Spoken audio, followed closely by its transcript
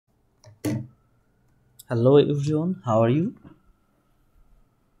Hello everyone, how are you?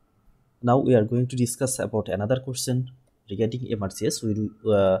 Now we are going to discuss about another question regarding MRCS,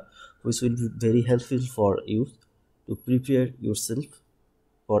 which will be very helpful for you to prepare yourself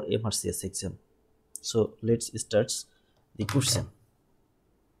for MRCS exam. So let's start the question.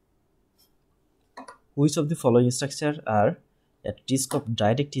 Which of the following structures are at risk of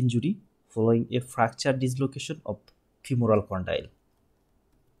direct injury following a fracture dislocation of femoral condyle?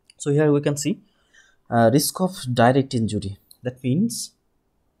 So here we can see risk of direct injury. That means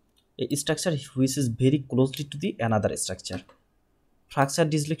a structure which is very closely to the another structure. Fracture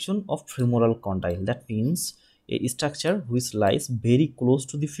dislocation of femoral condyle. That means a structure which lies very close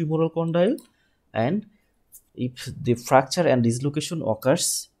to the femoral condyle, and if the fracture and dislocation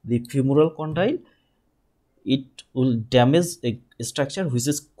occurs the femoral condyle, it will damage a structure which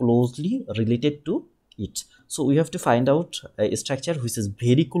is closely related to it. So we have to find out a structure which is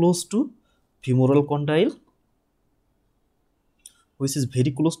very close to femoral condyle,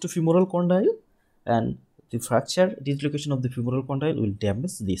 and the fracture dislocation of the femoral condyle will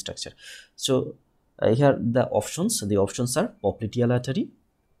damage the structure. So here the options are popliteal artery,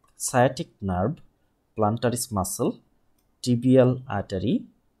 sciatic nerve, plantaris muscle, tibial artery,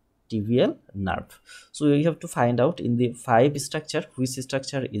 tibial nerve. So you have to find out in the five structure which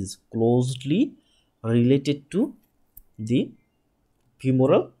structure is closely related to the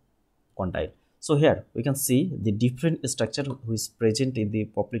femoral condyle. So here we can see the different structure which is present in the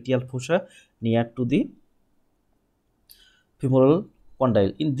popliteal fossa near to the femoral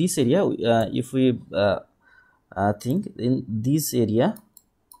condyle. In this area, if we think in this area,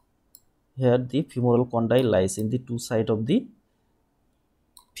 here the femoral condyle lies in the two side of the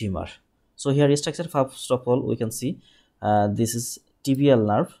femur. So here structure, first of all we can see this is tibial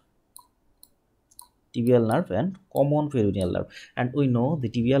nerve and common peroneal nerve, and we know the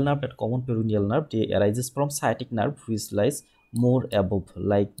tibial nerve and common peroneal nerve, they arises from sciatic nerve which lies more above,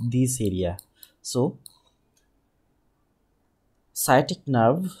 like this area. So sciatic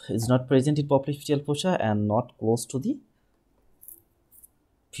nerve is not present in popliteal fossa and not close to the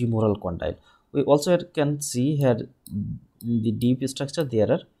femoral condyle. We also can see here in the deep structure there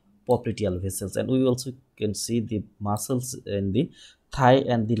are popliteal vessels, and we also can see the muscles in the thigh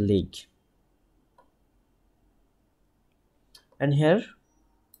and the leg. And here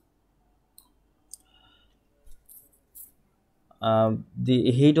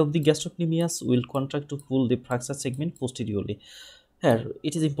the head of the gastrocnemius will contract to pull the fracture segment posteriorly. Here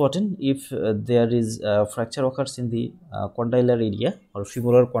it is important, if there is fracture occurs in the condylar area or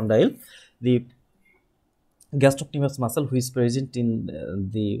femoral condyle, the gastrocnemius muscle which is present in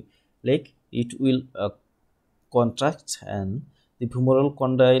the leg, it will contract, and the femoral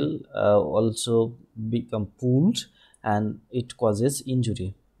condyle also become pulled, and it causes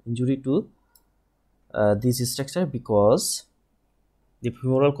injury to this structure, because the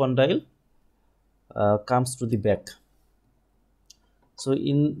femoral condyle comes to the back. So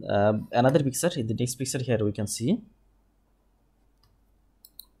in another picture, in the next picture here we can see,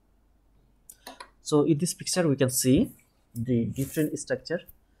 so in this picture we can see the different structure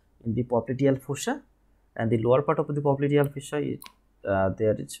in the popliteal fossa, and the lower part of the popliteal fossa is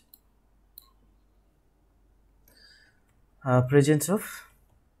there is presence of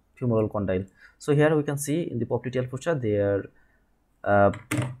femoral condyle. So here we can see in the popliteal fossa, there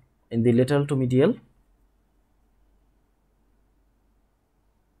in the lateral to medial,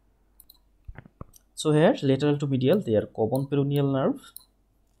 so here lateral to medial, there common peroneal nerve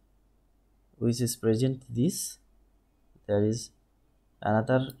which is present. This, there is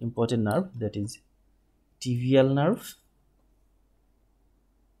another important nerve, that is tibial nerve,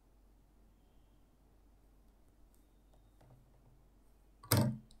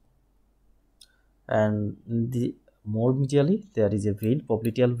 and the more medially there is a vein,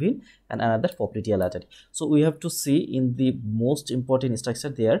 popliteal vein, and another popliteal artery. So we have to see in the most important structure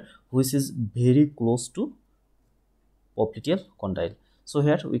there which is very close to popliteal condyle. So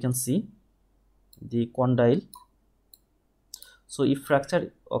here we can see the condyle. So if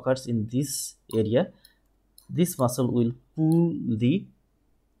fracture occurs in this area, this muscle will pull the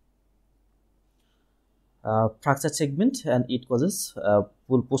fracture segment, and it causes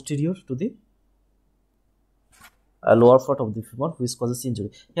pull posterior to the lower part of the femur, which causes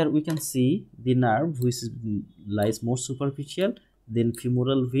injury. Here we can see the nerve which lies more superficial, then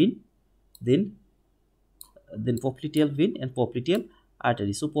femoral vein, then popliteal vein and popliteal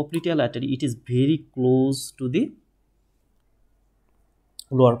artery. So popliteal artery, it is very close to the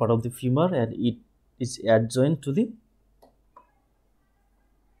lower part of the femur, and it is adjoined to the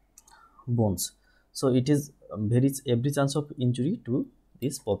bones. So it is very every chance of injury to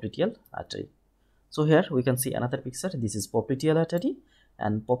this popliteal artery. So here we can see another picture. This is popliteal artery,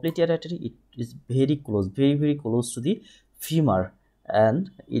 and popliteal artery, it is very close, very close to the femur, and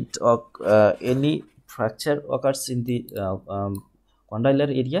it any fracture occurs in the condylar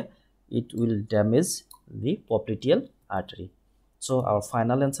area, it will damage the popliteal artery. So our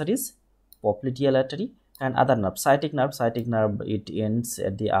final answer is popliteal artery. And other nerve, sciatic nerve, it ends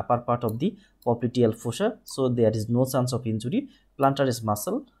at the upper part of the popliteal fossa, so there is no chance of injury. Plantar is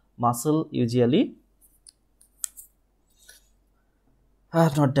muscle usually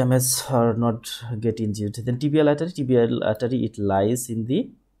not damaged or not get injured. Then tibial artery, it lies in the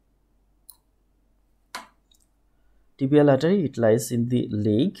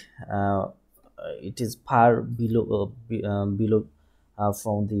leg. It is far below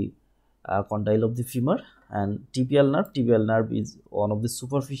from the condyle of the femur. And tibial nerve is one of the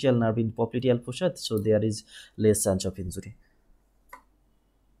superficial nerve in popliteal fossa, so there is less chance of injury.